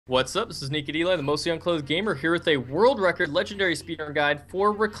What's up? This is Naked Eli, the mostly unclothed gamer, here with a world record legendary speedrun guide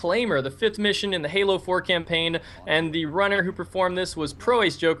for Reclaimer, the 5th mission in the Halo 4 campaign, and the runner who performed this was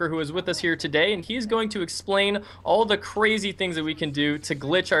ProAceJoker, who is with us here today, and he's going to explain all the crazy things that we can do to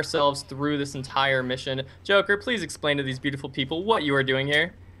glitch ourselves through this entire mission. Joker, please explain to these beautiful people what you are doing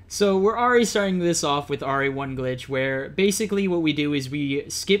here. So we're already starting this off with RA1 glitch, where basically what we do is we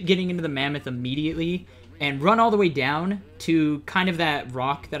skip getting into the mammoth immediately and run all the way down to kind of that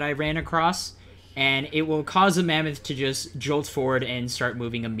rock that I ran across, and it will cause the mammoth to just jolt forward and start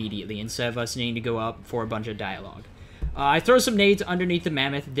moving immediately instead of us needing to go up for a bunch of dialogue. I throw some nades underneath the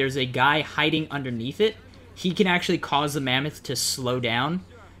mammoth. There's a guy hiding underneath it. He can actually cause the mammoth to slow down.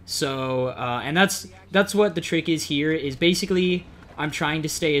 So, and that's what the trick is here, is basically I'm trying to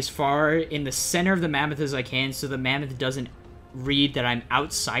stay as far in the center of the mammoth as I can so the mammoth doesn't read that I'm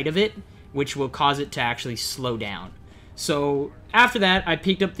outside of it, which will cause it to actually slow down. So after that, I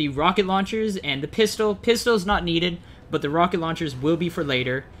picked up the rocket launchers and the pistol. Pistol's not needed, but the rocket launchers will be for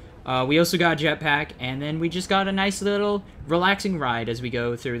later. We also got a jetpack, and then we just got a nice little relaxing ride as we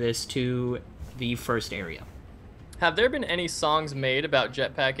go through this to the first area. Have there been any songs made about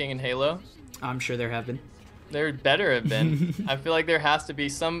jetpacking in Halo? I'm sure there have been. There better have been. I feel like there has to be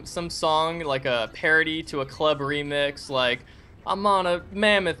some song, like a parody to a club remix, like, I'm on a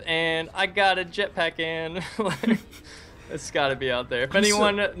mammoth and I got a jetpack in. Like, it's got to be out there. If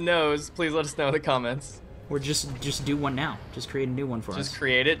anyone knows, please let us know in the comments. Or just do one now. Just create a new one for us. Just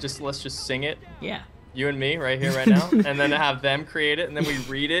create it. Let's just sing it. Yeah. You and me right here, right now. And then have them create it, and then we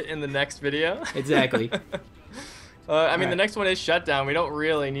read it in the next video. Exactly. I mean, the next one is Shutdown. We don't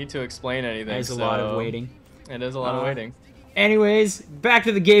really need to explain anything. There's a lot of waiting. It is a lot of waiting. Anyways, back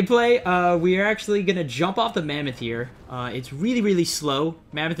to the gameplay. We are actually going to jump off the mammoth here. It's really, really slow.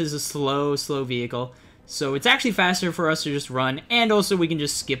 Mammoth is a slow vehicle. So it's actually faster for us to just run. And also we can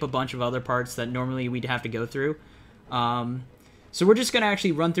just skip a bunch of other parts that normally we'd have to go through. So we're just going to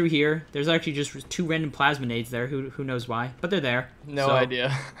actually run through here. There's actually just 2 random plasma nades there. Who knows why? But they're there. No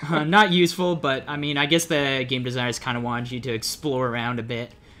idea. Not useful, but I mean, I guess the game designers kind of wanted you to explore around a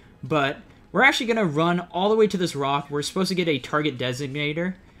bit. But we're actually going to run all the way to this rock. We're supposed to get a target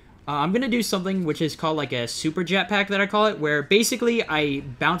designator. I'm going to do something which is called like a super jetpack that I call it, where basically I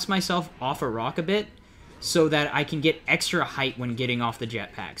bounce myself off a rock a bit so that I can get extra height when getting off the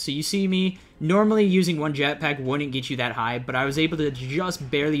jetpack. So you see me, normally using one jetpack wouldn't get you that high, but I was able to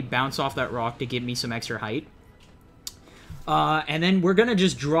just barely bounce off that rock to give me some extra height. And then we're going to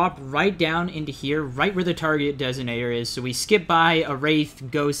just drop right down into here, right where the target designator is. So we skip by a Wraith,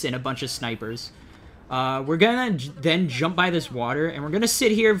 Ghost, and a bunch of snipers. We're going to then jump by this water, and we're going to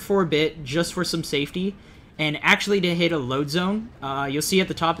sit here for a bit just for some safety. And actually to hit a load zone, you'll see at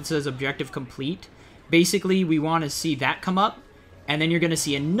the top it says objective complete. Basically, we want to see that come up, and then you're going to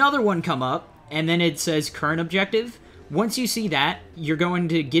see another one come up, and then it says current objective. Once you see that, you're going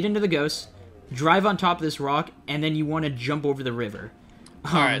to get into the Ghost, drive on top of this rock, and then you want to jump over the river.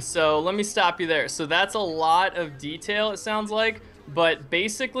 Alright, so let me stop you there. So that's a lot of detail, it sounds like, but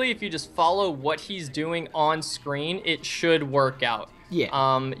basically if you just follow what he's doing on screen, it should work out.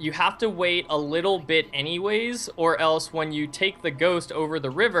 Yeah. You have to wait a little bit anyways, or else when you take the Ghost over the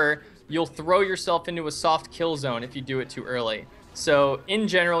river, you'll throw yourself into a soft kill zone if you do it too early. So in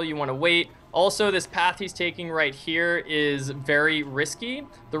general, you want to wait. Also, this path he's taking right here is very risky.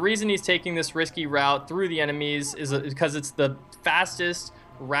 The reason he's taking this risky route through the enemies is because it's the fastest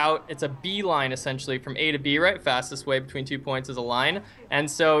route. It's a beeline, essentially, from A to B, right? Fastest way between 2 points is a line. And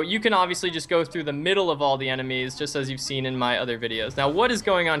so you can obviously just go through the middle of all the enemies, just as you've seen in my other videos. Now, what is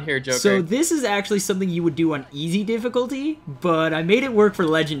going on here, Joker? So this is actually something you would do on easy difficulty, but I made it work for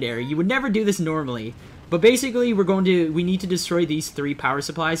legendary. You would never do this normally. But basically, we need to destroy these 3 power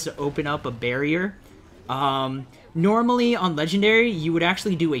supplies to open up a barrier. Normally on legendary, you would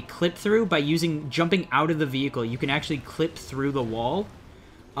actually do a clip through by jumping out of the vehicle. You can actually clip through the wall.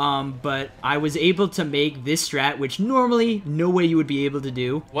 But I was able to make this strat, which normally no way you would be able to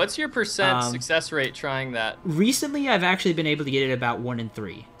do. What's your percent success rate trying that? Recently, I've actually been able to get it about 1 in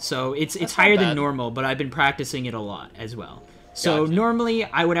 3. So it's higher than normal, but I've been practicing it a lot as well. So normally,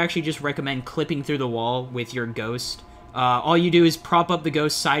 I would actually just recommend clipping through the wall with your Ghost. All you do is prop up the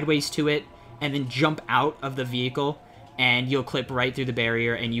Ghost sideways to it, and then jump out of the vehicle, and you'll clip right through the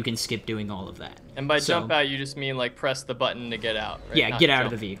barrier, and you can skip doing all of that. And by jump out, you just mean like press the button to get out, right? Yeah, get out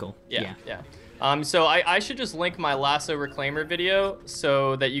of the vehicle. Yeah. So I should just link my lasso reclaimer video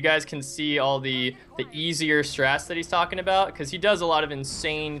so that you guys can see all the easier strats that he's talking about, because he does a lot of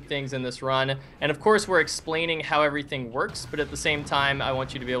insane things in this run. And of course we're explaining how everything works, but at the same time I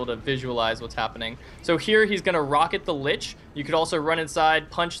want you to be able to visualize what's happening. So here he's gonna rocket the Lich. You could also run inside,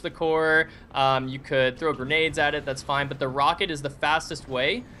 punch the core, you could throw grenades at it, that's fine, but the rocket is the fastest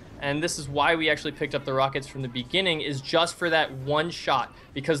way. And this is why we actually picked up the rockets from the beginning, is just for that one shot,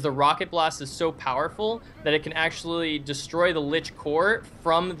 because the rocket blast is so powerful that it can actually destroy the Lich core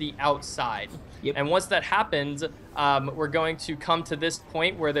from the outside. Yep. And once that happens, we're going to come to this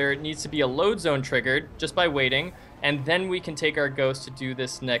point where there needs to be a load zone triggered just by waiting, and then we can take our ghost to do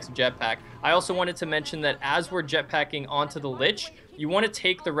this next jetpack. I also wanted to mention that as we're jetpacking onto the Lich, you want to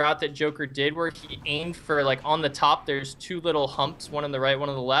take the route that Joker did where he aimed for, like, on the top there's two little humps, one on the right, one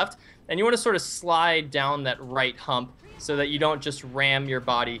on the left, and you want to sort of slide down that right hump so that you don't just ram your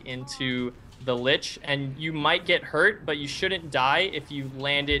body into the Lich, and you might get hurt, but you shouldn't die if you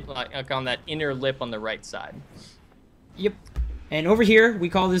land it like on that inner lip on the right side. Yep. And over here, we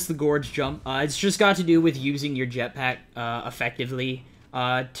call this the Gorge Jump. It's just got to do with using your jetpack effectively.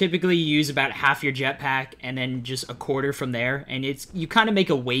 Typically, you use about half your jetpack and then just a quarter from there. And you kind of make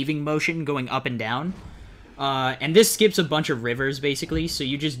a waving motion going up and down. And this skips a bunch of rivers, basically. So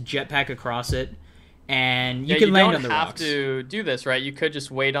you just jetpack across it. And you can land on the rocks. You don't have to do this, right? You could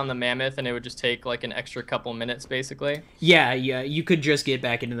just wait on the Mammoth and it would just take like an extra couple minutes, basically. Yeah. You could just get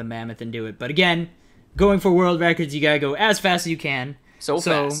back into the Mammoth and do it. But again, going for world records, you gotta go as fast as you can. So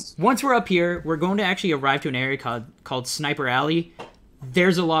fast. Once we're up here, we're going to actually arrive to an area called Sniper Alley.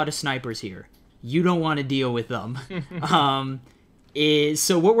 There's a lot of snipers here. You don't want to deal with them.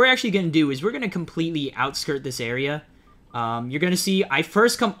 So what we're actually going to do is we're going to completely outskirt this area. You're going to see I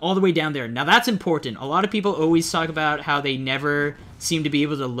first come all the way down there. Now that's important. A lot of people always talk about how they never seem to be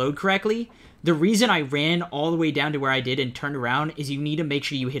able to load correctly. The reason I ran all the way down to where I did and turned around is you need to make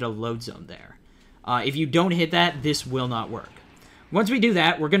sure you hit a load zone there. If you don't hit that, this will not work. Once we do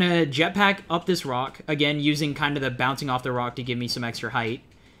that, we're going to jetpack up this rock, again, using kind of the bouncing off the rock to give me some extra height.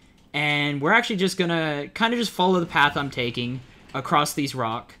 And we're actually just going to kind of just follow the path I'm taking across these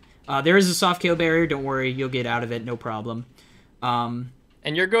rock. There is a soft kill barrier. Don't worry, you'll get out of it, no problem.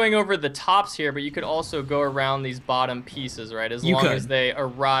 And you're going over the tops here, but you could also go around these bottom pieces, right? As long as they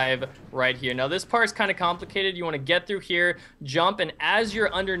arrive right here. Now, this part's kind of complicated. You want to get through here, jump, and as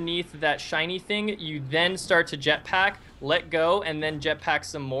you're underneath that shiny thing, you then start to jetpack, let go, and then jetpack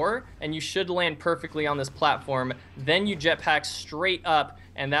some more, and you should land perfectly on this platform. Then you jetpack straight up,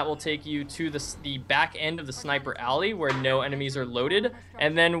 and that will take you to the back end of the Sniper Alley where no enemies are loaded,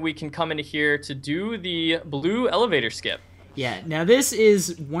 and then we can come into here to do the blue elevator skip. Yeah, now this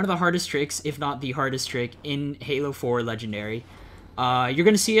is one of the hardest tricks, if not the hardest trick, in Halo 4 Legendary. You're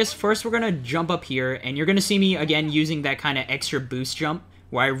going to see us, first we're going to jump up here, and you're going to see me, again, using that kind of extra boost jump,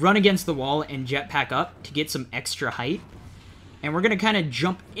 where I run against the wall and jetpack up to get some extra height. And we're going to kind of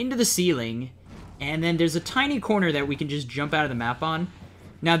jump into the ceiling, and then there's a tiny corner that we can just jump out of the map on.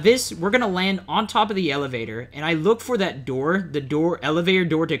 Now this, we're going to land on top of the elevator, and I look for that door, elevator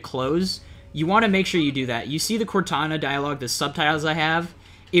door to close. You want to make sure you do that. You see the Cortana dialogue, the subtitles I have.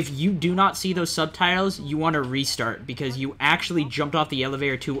 If you do not see those subtitles, you want to restart because you actually jumped off the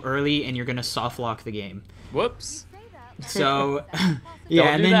elevator too early and you're going to soft lock the game. Whoops. So, yeah,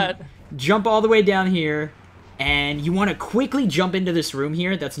 and then jump all the way down here, and you want to quickly jump into this room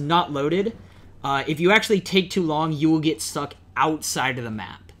here that's not loaded. If you actually take too long, you will get stuck outside of the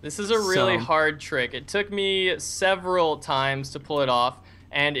map. This is a really hard trick. It took me several times to pull it off.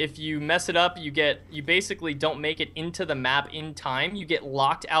 And if you mess it up, you basically don't make it into the map in time. You get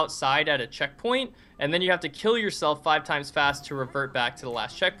locked outside at a checkpoint, and then you have to kill yourself 5 times fast to revert back to the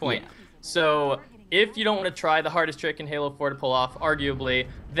last checkpoint. Yeah. So if you don't want to try the hardest trick in Halo 4 to pull off, arguably,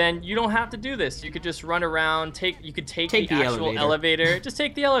 then you don't have to do this. You could just run around, you could take the actual elevator. Just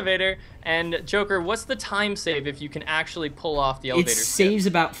take the elevator. And Joker, what's the time save if you can actually pull off the elevator? It saves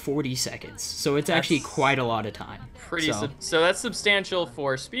about 40 seconds, so it's actually quite a lot of time. So that's substantial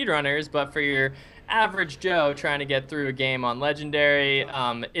for speedrunners, but for your average Joe trying to get through a game on Legendary,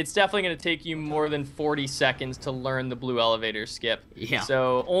 it's definitely going to take you more than 40 seconds to learn the blue elevator skip. Yeah.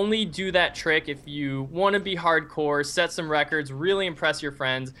 So only do that trick if you want to be hardcore, set some records, really impress your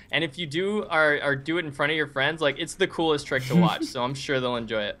friends, and if you do do it in front of your friends, like, it's the coolest trick to watch, so I'm sure they'll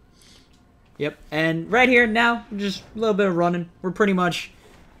enjoy it. Yep, and right here now, just a little bit of running. We're pretty much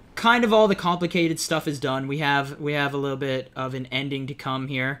kind of all the complicated stuff is done. We have a little bit of an ending to come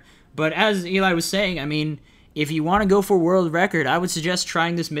here. But as Eli was saying, I mean, if you want to go for world record, I would suggest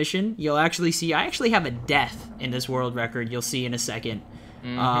trying this mission. You'll actually see, I actually have a death in this world record. You'll see in a second.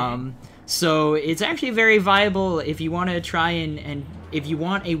 So it's actually very viable if you want to try and if you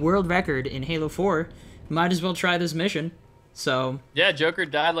want a world record in Halo 4, might as well try this mission. So yeah, Joker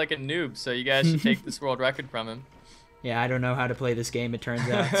died like a noob, so you guys should take this world record from him. Yeah, I don't know how to play this game, it turns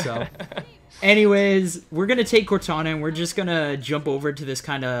out. So anyways, we're going to take Cortana and we're just going to jump over to this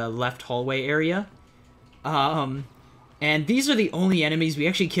kind of left hallway area. And these are the only enemies we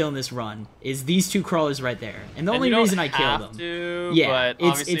actually kill in this run, is these two crawlers right there. And the only reason I kill them. Yeah, but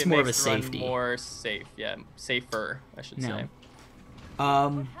it's more of a safety. More safe, yeah, safer, I should say.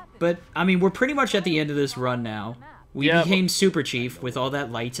 But, I mean, we're pretty much at the end of this run now. We became Super Chief with all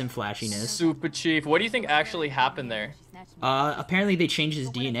that lights and flashiness. Super Chief. What do you think actually happened there? Apparently they changed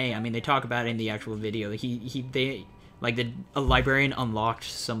his DNA. I mean, they talk about it in the actual video. A librarian unlocked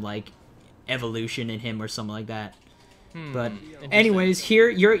some, like, evolution in him or something like that. But anyways, here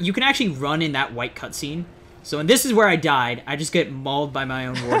you can actually run in that white cutscene. So, and this is where I died. I just get mauled by my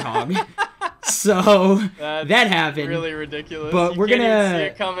own warthog. So that happened. Really ridiculous. But we're gonna see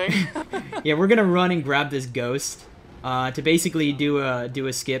it coming. yeah, we're gonna run and grab this ghost to basically do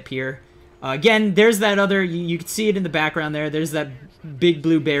a skip here. Again, there's that other. You can see it in the background there. There's that big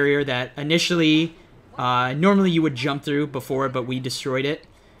blue barrier that initially normally you would jump through before, but we destroyed it.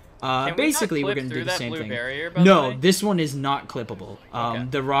 Basically, we're going to do the same thing. Barrier, no, this one is not clippable. Okay.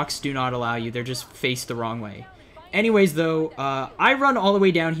 The rocks do not allow you. They're just faced the wrong way. Anyways, though, I run all the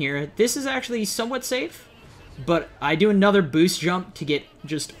way down here. This is actually somewhat safe, but I do another boost jump to get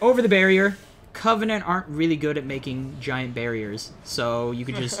just over the barrier. Covenant aren't really good at making giant barriers, so you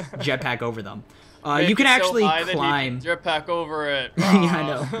can just jetpack over them. You can actually climb. Jetpack over it. Yeah,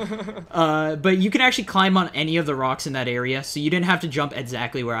 I know. But you can actually climb on any of the rocks in that area, so you didn't have to jump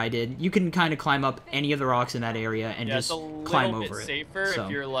exactly where I did. You can kind of climb up any of the rocks in that area and just climb over it. It's a little bit safer if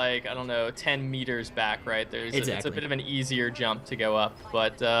you're like, I don't know, 10 meters back, right? It's a bit of an easier jump to go up,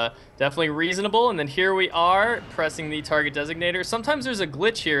 but definitely reasonable. And then here we are pressing the target designator. Sometimes there's a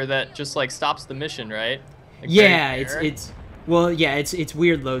glitch here that just like stops the mission, right? Like, yeah, well, yeah, it's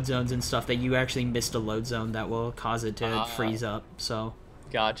weird load zones and stuff that you actually missed a load zone that will cause it to freeze up, so.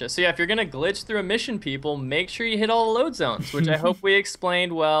 Gotcha. So yeah, if you're going to glitch through a mission, people, make sure you hit all the load zones, which I hope we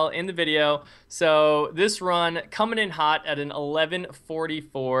explained well in the video. So this run coming in hot at an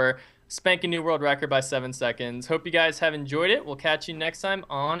 11:44, spanking new world record by 7 seconds. Hope you guys have enjoyed it. We'll catch you next time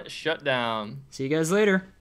on Shutdown. See you guys later.